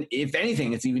cafe. If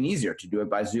anything, it's even easier to do it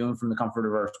by Zoom from the comfort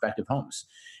of our respective homes.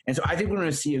 And so I think we're going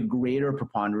to see a greater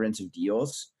preponderance of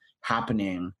deals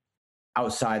happening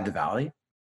outside the Valley.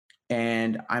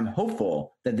 And I'm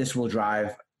hopeful that this will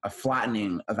drive a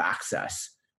flattening of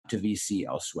access to VC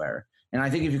elsewhere. And I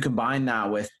think if you combine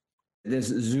that with this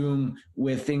Zoom,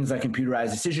 with things like computerized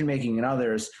decision-making and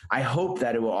others, I hope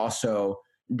that it will also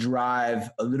drive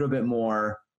a little bit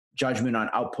more judgment on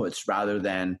outputs rather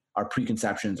than our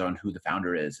preconceptions on who the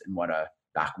founder is and what a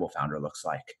backable founder looks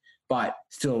like. But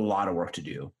still a lot of work to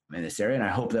do in this area. And I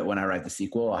hope that when I write the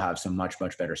sequel, I'll have some much,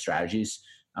 much better strategies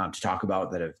to talk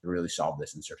about that have really solved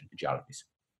this in certain geographies.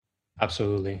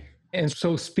 Absolutely. And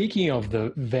so speaking of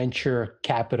the venture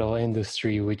capital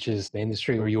industry, which is the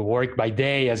industry where you work by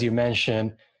day, as you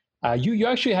mentioned, you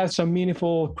actually had some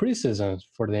meaningful criticisms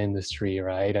for the industry,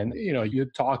 right? And you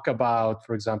talk about,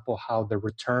 for example, how the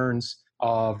returns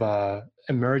of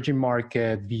emerging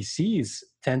market VCs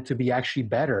tend to be actually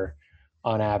better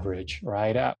on average,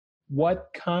 right? What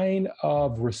kind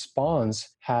of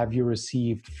response have you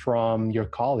received from your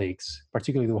colleagues,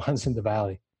 particularly the ones in the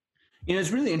Valley?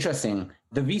 It's really interesting.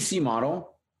 The VC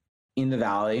model in the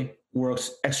Valley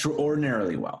works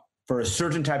extraordinarily well for a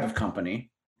certain type of company,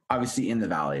 obviously in the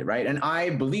Valley, right? And I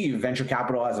believe venture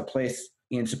capital has a place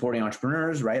in supporting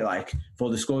entrepreneurs, right? Like, full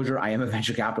disclosure, I am a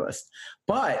venture capitalist.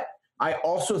 But I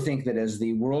also think that as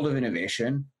the world of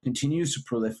innovation continues to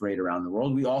proliferate around the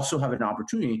world, we also have an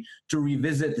opportunity to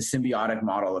revisit the symbiotic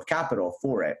model of capital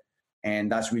for it.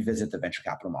 And that's revisit the venture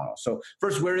capital model. So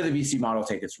first, where did the VC model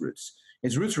take its roots?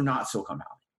 Its roots were not Silicon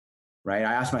Valley, right?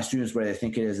 I asked my students where they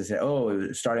think it is. They say, oh,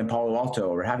 it started in Palo Alto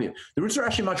or what have you. The roots are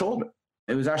actually much older.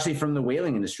 It was actually from the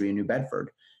whaling industry in New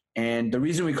Bedford. And the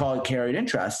reason we call it carried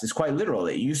interest is quite literal.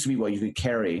 It used to be what you could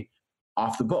carry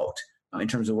off the boat in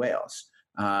terms of whales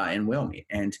and whale meat.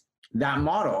 And that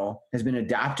model has been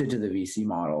adapted to the VC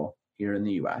model here in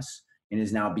the US and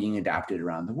is now being adapted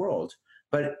around the world.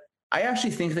 But I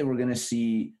actually think that we're going to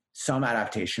see some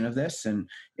adaptation of this. And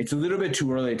it's a little bit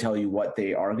too early to tell you what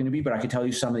they are going to be, but I can tell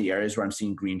you some of the areas where I'm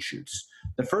seeing green shoots.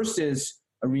 The first is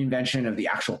a reinvention of the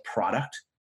actual product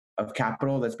of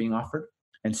capital that's being offered.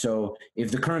 And so if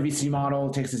the current VC model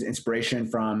takes its inspiration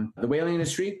from the whaling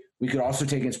industry, we could also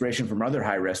take inspiration from other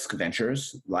high-risk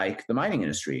ventures like the mining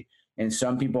industry. And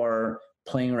some people are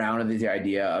playing around with the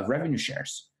idea of revenue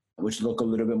shares, which look a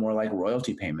little bit more like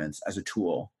royalty payments as a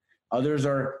tool. Others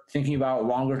are thinking about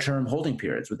longer-term holding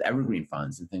periods with evergreen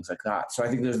funds and things like that. So I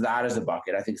think there's that as a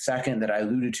bucket. I think second, that I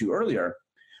alluded to earlier,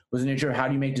 was the nature of how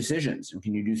do you make decisions, and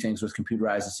can you do things with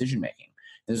computerized decision-making?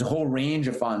 There's a whole range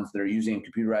of funds that are using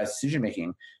computerized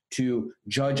decision-making to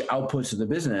judge outputs of the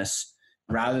business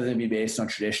rather than be based on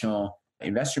traditional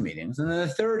investor meetings. And then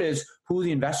the third is who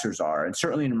the investors are. And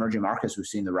certainly in emerging markets, we've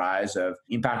seen the rise of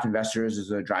impact investors as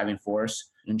a driving force.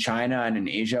 In China and in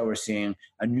Asia, we're seeing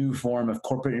a new form of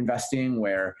corporate investing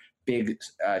where big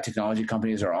technology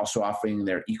companies are also offering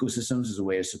their ecosystems as a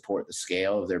way to support the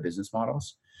scale of their business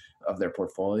models, of their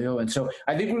portfolio. And so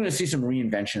I think we're going to see some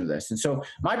reinvention of this. And so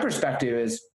my perspective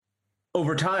is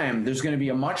over time, there's going to be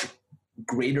a much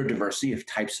greater diversity of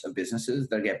types of businesses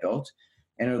that get built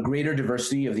and a greater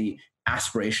diversity of the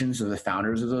aspirations of the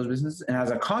founders of those businesses. And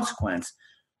as a consequence,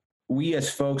 we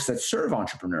as folks that serve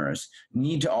entrepreneurs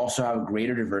need to also have a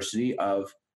greater diversity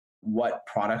of what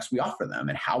products we offer them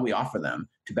and how we offer them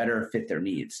to better fit their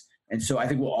needs. And so I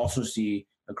think we'll also see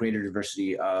a greater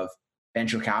diversity of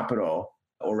venture capital,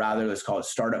 or rather let's call it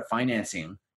startup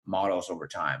financing models over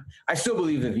time. I still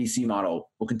believe the VC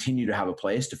model will continue to have a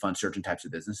place to fund certain types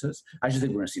of businesses. I just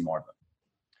think we're going to see more of them.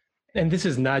 And this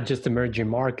is not just emerging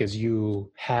markets.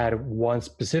 You had one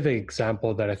specific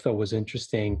example that I thought was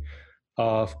interesting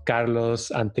of Carlos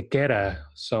Antequera,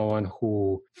 someone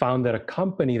who founded a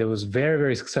company that was very,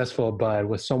 very successful, but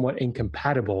was somewhat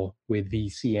incompatible with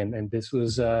VC. And this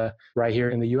was right here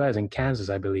in the US, in Kansas,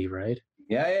 I believe, right?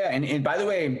 Yeah. And by the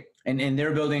way, and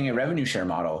they're building a revenue share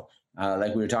model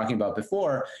like we were talking about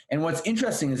before. And what's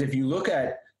interesting is if you look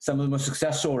at some of the most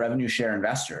successful revenue share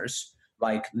investors,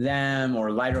 like them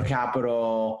or Lighter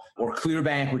Capital or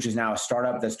Clearbank, which is now a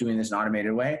startup that's doing this in an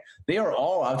automated way, they are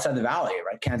all outside the Valley,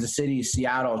 right? Kansas City,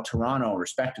 Seattle, Toronto,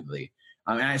 respectively.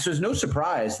 And so it's no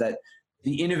surprise that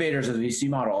the innovators of the VC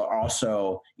model are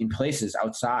also in places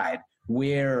outside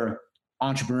where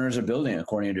entrepreneurs are building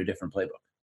according to a different playbook.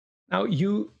 Now,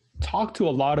 you talked to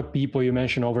a lot of people. You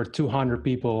mentioned over 200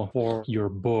 people for your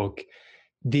book.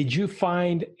 Did you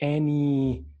find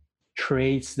any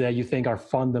traits that you think are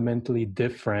fundamentally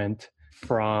different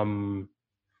from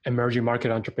emerging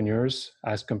market entrepreneurs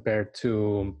as compared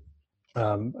to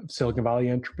Silicon Valley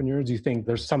entrepreneurs? Do you think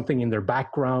there's something in their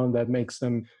background that makes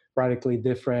them radically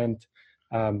different?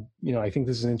 I think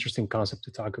this is an interesting concept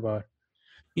to talk about.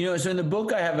 So in the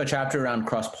book, I have a chapter around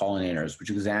cross-pollinators, which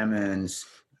examines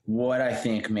what I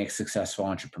think makes successful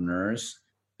entrepreneurs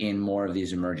in more of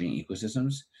these emerging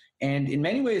ecosystems. And in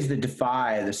many ways, they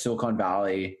defy the Silicon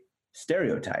Valley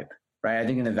stereotype, right? I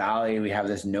think in the Valley, we have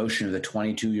this notion of the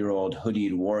 22-year-old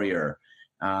hoodied warrior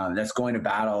that's going to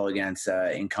battle against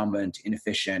an incumbent,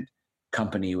 inefficient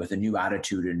company with a new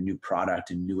attitude and a new product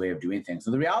and a new way of doing things.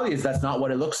 So the reality is that's not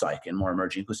what it looks like in more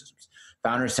emerging ecosystems.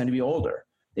 Founders tend to be older.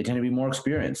 They tend to be more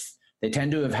experienced. They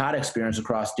tend to have had experience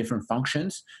across different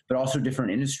functions, but also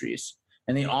different industries.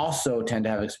 And they also tend to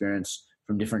have experience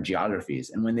from different geographies.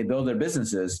 And when they build their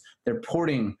businesses, they're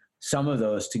porting some of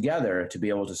those together to be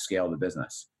able to scale the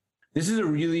business. This is a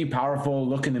really powerful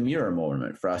look in the mirror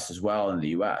moment for us as well in the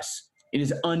US. It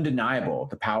is undeniable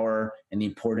the power and the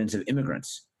importance of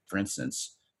immigrants, for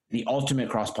instance. The ultimate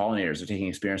cross-pollinators are taking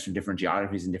experience from different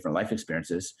geographies and different life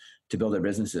experiences to build their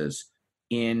businesses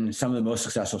in some of the most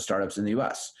successful startups in the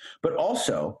US. But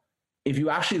also, if you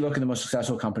actually look at the most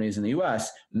successful companies in the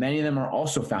US, many of them are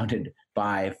also founded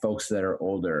by folks that are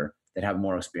older, that have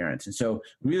more experience. And so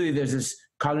really there's this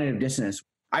cognitive dissonance.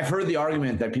 I've heard the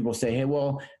argument that people say, hey,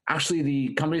 well, actually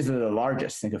the companies that are the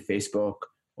largest, think of Facebook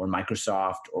or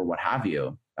Microsoft or what have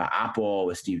you, Apple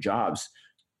with Steve Jobs,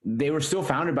 they were still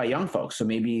founded by young folks. So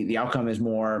maybe the outcome is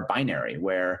more binary,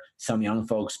 where some young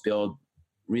folks build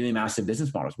really massive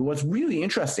business models. But what's really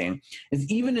interesting is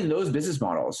even in those business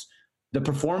models, the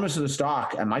performance of the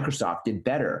stock at Microsoft did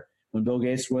better when Bill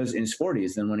Gates was in his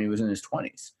 40s than when he was in his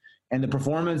 20s. And the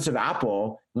performance of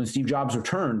Apple when Steve Jobs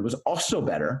returned was also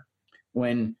better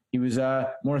when he was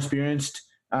a more experienced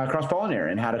cross-pollinator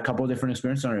and had a couple of different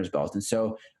experiences under his belt. And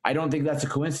so I don't think that's a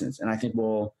coincidence. And I think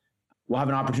we'll have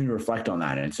an opportunity to reflect on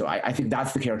that. And so I think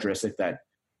that's the characteristic that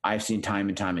I've seen time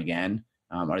and time again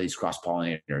are these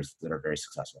cross-pollinators that are very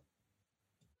successful.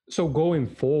 So going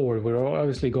forward, we're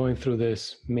obviously going through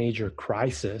this major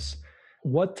crisis.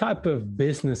 What type of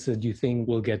businesses do you think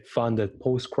will get funded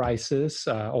post-crisis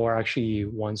or actually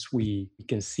once we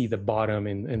can see the bottom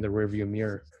in the rearview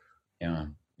mirror? Yeah.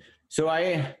 So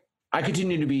I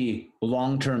continue to be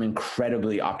long-term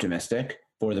incredibly optimistic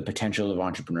for the potential of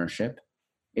entrepreneurship.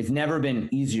 It's never been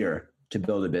easier to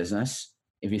build a business.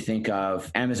 If you think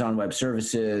of Amazon Web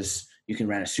Services, you can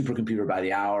rent a supercomputer by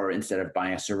the hour instead of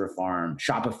buying a server farm.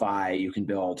 Shopify, you can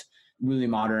build really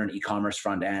modern e-commerce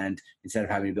front end instead of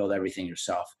having to build everything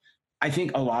yourself. I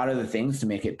think a lot of the things to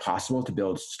make it possible to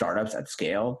build startups at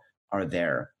scale are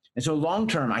there. And so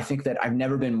long-term, I think that I've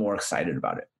never been more excited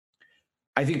about it.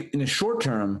 I think in the short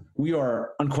term, we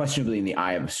are unquestionably in the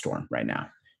eye of a storm right now.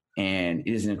 And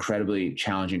it is an incredibly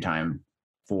challenging time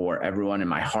for everyone. And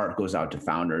my heart goes out to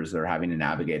founders that are having to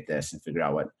navigate this and figure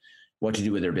out what to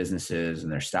do with their businesses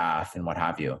and their staff and what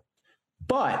have you.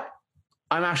 But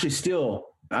I'm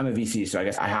a VC, so I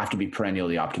guess I have to be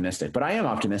perennially optimistic. But I am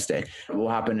optimistic what will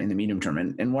happen in the medium term.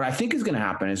 And what I think is going to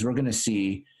happen is we're going to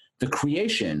see the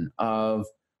creation of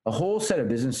a whole set of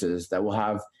businesses that will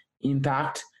have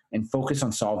impact and focus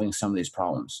on solving some of these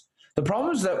problems. The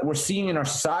problems that we're seeing in our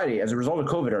society as a result of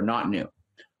COVID are not new,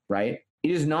 right?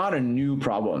 It is not a new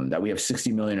problem that we have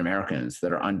 60 million Americans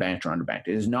that are unbanked or underbanked.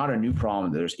 It is not a new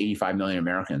problem that there's 85 million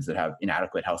Americans that have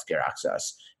inadequate healthcare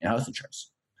access and health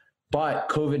insurance. But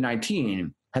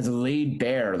COVID-19 has laid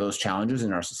bare those challenges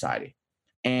in our society.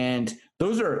 And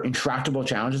those are intractable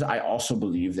challenges. I also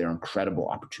believe they're incredible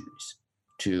opportunities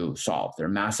to solve. They're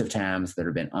massive TAMs that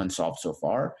have been unsolved so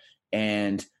far.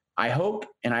 And I hope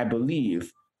and I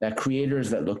believe that creators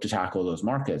that look to tackle those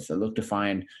markets, that look to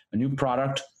find a new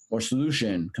product or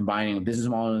solution combining a business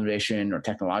model innovation or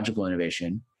technological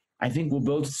innovation, I think will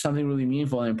build something really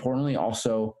meaningful and importantly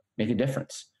also make a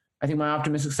difference. I think my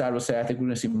optimistic side will say I think we're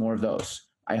going to see more of those.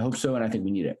 I hope so, and I think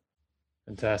we need it.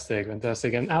 Fantastic.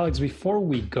 And Alex, before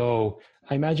we go,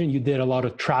 I imagine you did a lot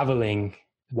of traveling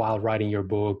while writing your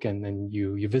book, and then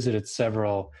you visited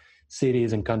several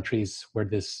cities and countries where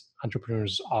these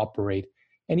entrepreneurs operate.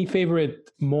 Any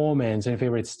favorite moments, any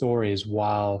favorite stories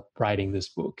while writing this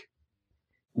book?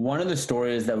 One of the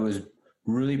stories that was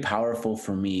really powerful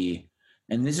for me,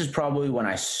 and this is probably when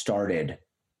I started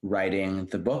writing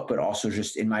the book, but also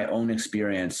just in my own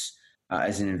experience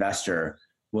as an investor,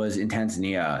 was in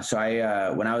Tanzania. So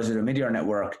when I was at Omidyar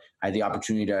Network, I had the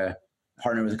opportunity to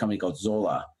partner with a company called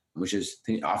Zola, which is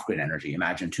off-grid energy.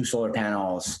 Imagine 2 solar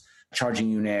panels, charging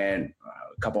unit,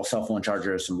 a couple of cell phone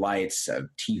chargers, some lights, a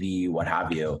TV, what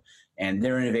have you. And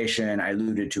their innovation, I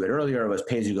alluded to it earlier, was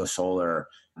pay-as-you-go solar.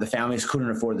 The families couldn't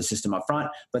afford the system up front,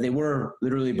 but they were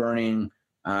literally burning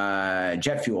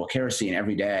jet fuel, kerosene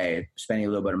every day, spending a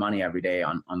little bit of money every day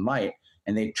on light.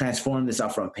 And they transformed this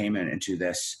upfront payment into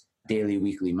this daily,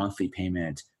 weekly, monthly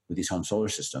payment with these home solar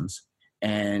systems.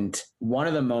 And one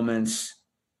of the moments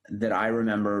that I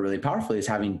remember really powerfully is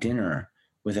having dinner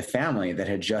with a family that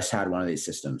had just had one of these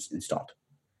systems installed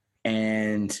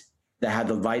and that had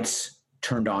the lights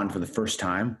turned on for the first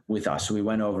time with us. So we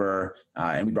went over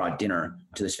and we brought dinner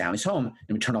to this family's home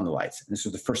and we turned on the lights. And this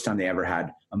was the first time they ever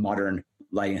had a modern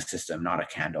lighting system, not a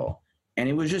candle. And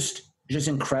it was just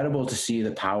incredible to see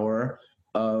the power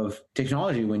of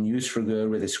technology when used for good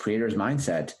with this creator's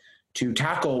mindset to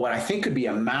tackle what I think could be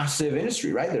a massive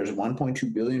industry, right? There's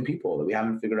 1.2 billion people that we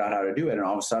haven't figured out how to do it. And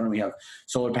all of a sudden we have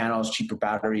solar panels, cheaper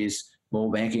batteries,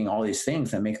 mobile banking, all these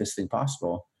things that make this thing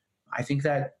possible. I think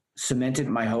that cemented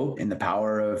my hope in the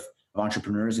power of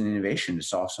entrepreneurs and innovation to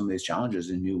solve some of these challenges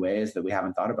in new ways that we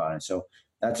haven't thought about. And so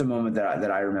that's a moment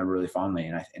that I remember really fondly.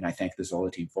 And I thank the Zola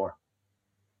team for.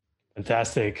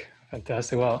 Fantastic.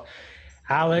 Well,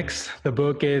 Alex, the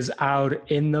book is out.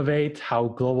 Innovate: How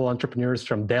Global Entrepreneurs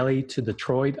from Delhi to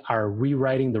Detroit Are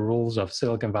Rewriting the Rules of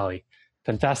Silicon Valley.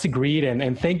 Fantastic read.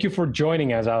 And thank you for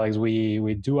joining us, Alex.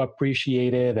 We do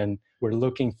appreciate it. And we're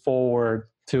looking forward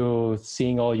to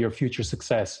seeing all your future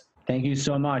success. Thank you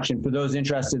so much. And for those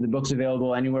interested, the book's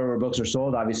available anywhere where books are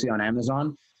sold, obviously on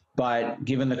Amazon. But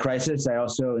given the crisis, I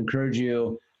also encourage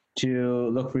you to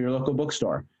look for your local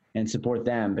bookstore and support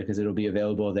them because it'll be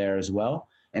available there as well.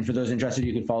 And for those interested,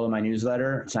 you can follow my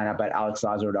newsletter, sign up at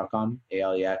alexlazaro.com,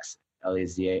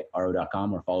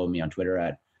 ALEXLAZARO.com, or follow me on Twitter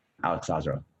at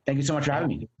alexlazaro. Thank you so much for having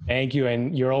me. Thank you.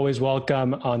 And you're always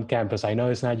welcome on campus. I know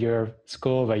it's not your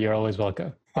school, but you're always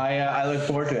welcome. I look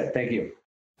forward to it. Thank you.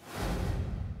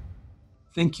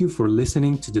 Thank you for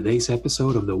listening to today's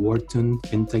episode of the Wharton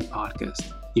FinTech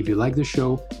Podcast. If you like the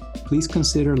show, please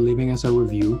consider leaving us a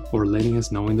review or letting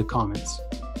us know in the comments.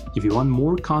 If you want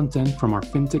more content from our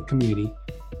FinTech community,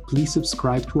 please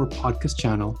subscribe to our podcast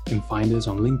channel and find us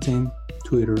on LinkedIn,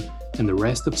 Twitter, and the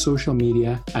rest of social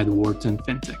media at Wharton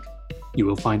FinTech. You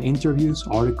will find interviews,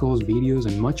 articles, videos,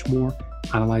 and much more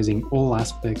analyzing all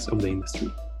aspects of the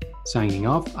industry. Signing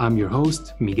off, I'm your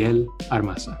host, Miguel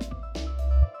Armaza.